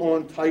hold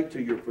on tight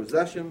to your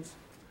possessions.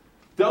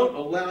 Don't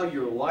allow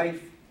your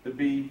life to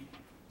be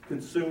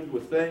consumed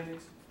with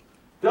things.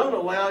 Don't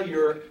allow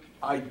your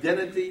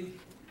identity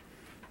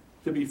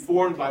to be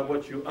formed by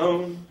what you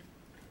own.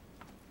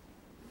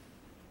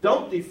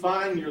 Don't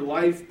define your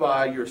life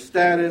by your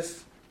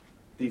status.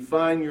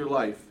 Define your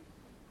life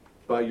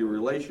by your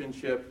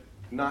relationship,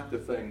 not to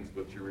things,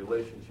 but your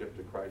relationship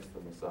to Christ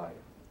the Messiah.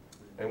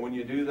 And when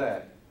you do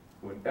that,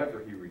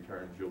 whenever he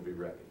returns, you'll be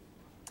ready.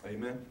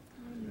 Amen?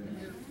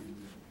 Amen.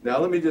 Now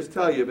let me just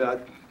tell you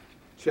about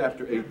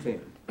chapter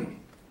 18.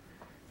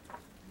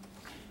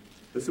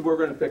 This is where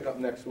we're going to pick up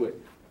next week.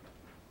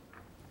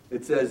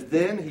 It says,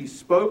 "Then he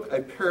spoke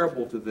a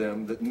parable to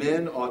them that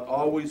men ought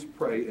always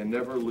pray and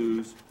never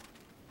lose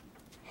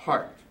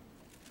heart."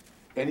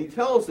 And he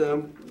tells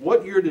them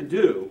what you're to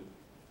do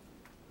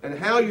and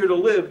how you're to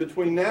live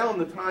between now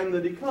and the time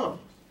that he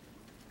comes.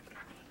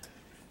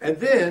 And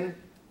then,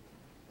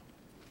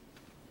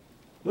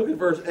 look at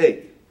verse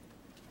 8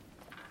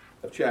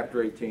 of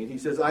chapter 18. He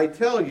says, "I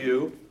tell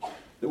you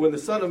that when the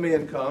Son of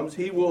Man comes,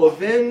 he will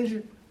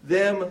avenge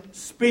them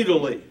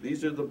speedily."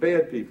 These are the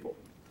bad people.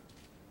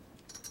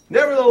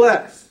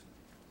 "Nevertheless,"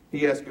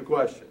 he asked a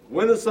question,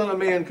 "when the Son of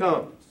Man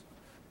comes,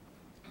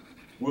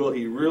 will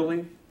he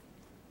really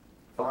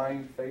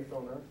find faith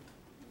on earth?"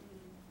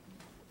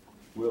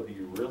 Will he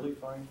really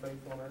find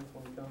faith on earth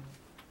when he comes?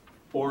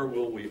 Or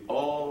will we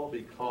all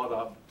be caught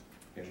up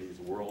in these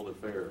world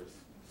affairs,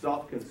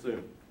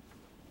 self-consumed?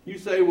 You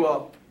say,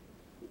 well,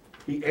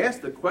 he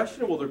asked the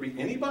question, will there be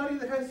anybody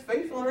that has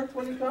faith on earth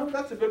when he comes?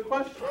 That's a good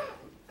question.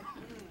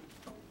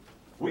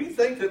 We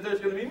think that there's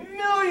going to be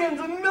millions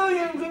and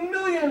millions and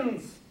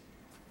millions.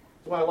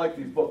 That's why I like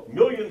these books.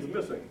 Millions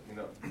missing, you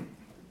know.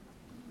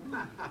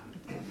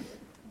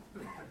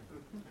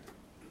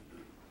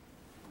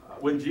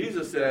 When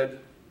Jesus said,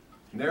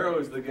 "Narrow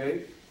is the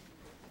gate,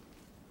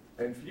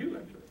 and few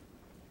enter."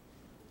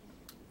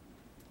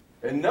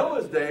 In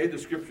Noah's day, the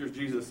scriptures,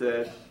 Jesus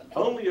said,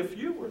 only a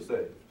few were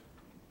saved.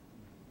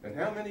 And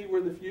how many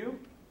were the few?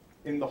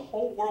 In the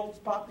whole world's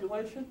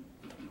population?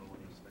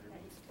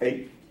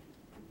 8.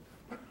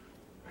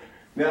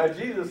 Now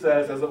Jesus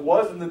says, as it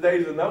was in the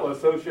days of Noah,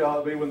 so shall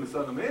it be when the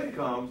Son of Man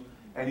comes.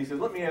 And he says,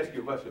 let me ask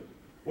you a question.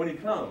 When he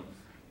comes,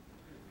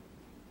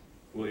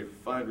 will he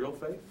find real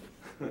faith?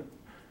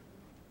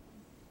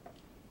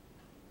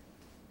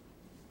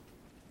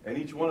 And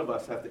each one of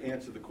us have to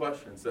answer the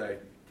question and say,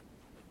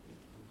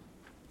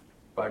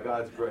 by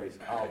God's grace,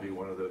 I'll be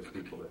one of those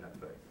people that have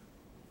faith.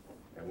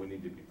 And we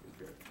need to be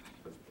prepared.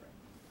 Let's pray.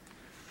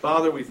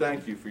 Father, we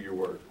thank you for your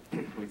word.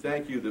 We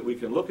thank you that we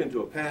can look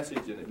into a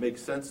passage and it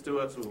makes sense to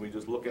us when we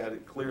just look at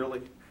it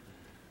clearly.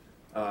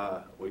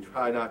 We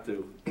try not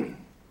to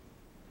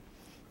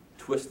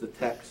twist the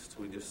text.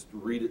 We just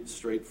read it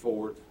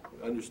straightforward.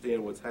 We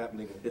understand what's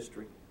happening in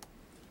history.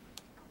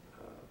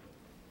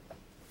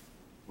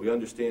 We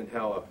understand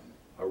how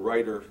a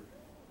writer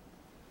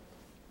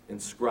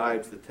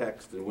inscribes the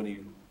text and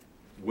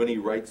when he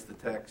writes the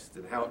text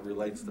and how it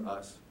relates to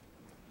us.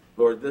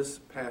 Lord, this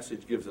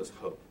passage gives us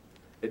hope.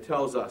 It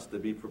tells us to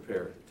be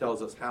prepared. It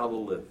tells us how to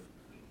live.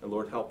 And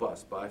Lord, help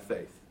us by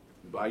faith,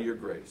 by your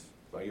grace,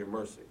 by your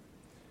mercy,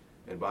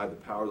 and by the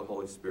power of the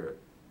Holy Spirit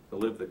to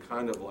live the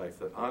kind of life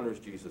that honors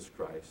Jesus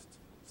Christ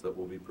so that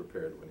we'll be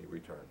prepared when he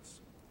returns.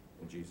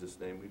 In Jesus'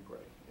 name we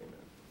pray. Amen.